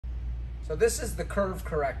So this is the curve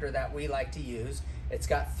corrector that we like to use. It's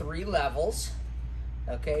got 3 levels,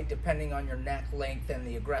 okay, depending on your neck length and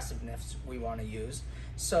the aggressiveness we want to use.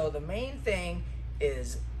 So the main thing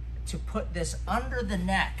is to put this under the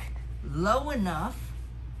neck low enough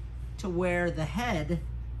to where the head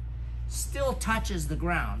still touches the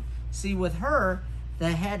ground. See, with her,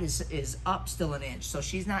 the head is up still an inch, so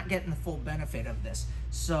she's not getting the full benefit of this.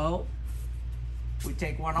 So we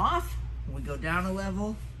take one off, we go down a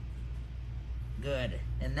level, good.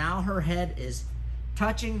 And now her head is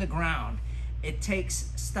touching the ground. It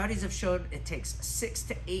takes, studies have showed it takes 6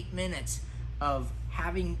 to 8 minutes of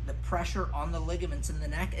having the pressure on the ligaments in the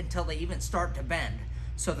neck until they even start to bend.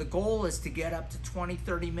 So the goal is to get up to 20,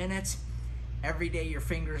 30 minutes. Every day your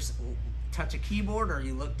fingers touch a keyboard or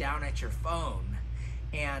you look down at your phone.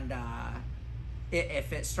 And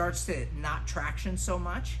if it starts to not traction so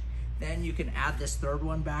much, then you can add this third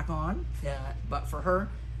one back on. But for her,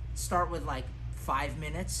 start with like 5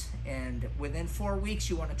 minutes, and within 4 weeks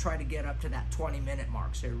you want to try to get up to that 20-minute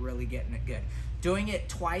mark, so you're really getting it good. Doing it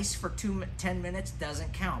twice for 10 minutes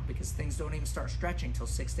doesn't count because things don't even start stretching till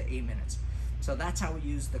 6 to 8 minutes. So that's how we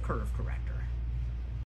use the curve corrector.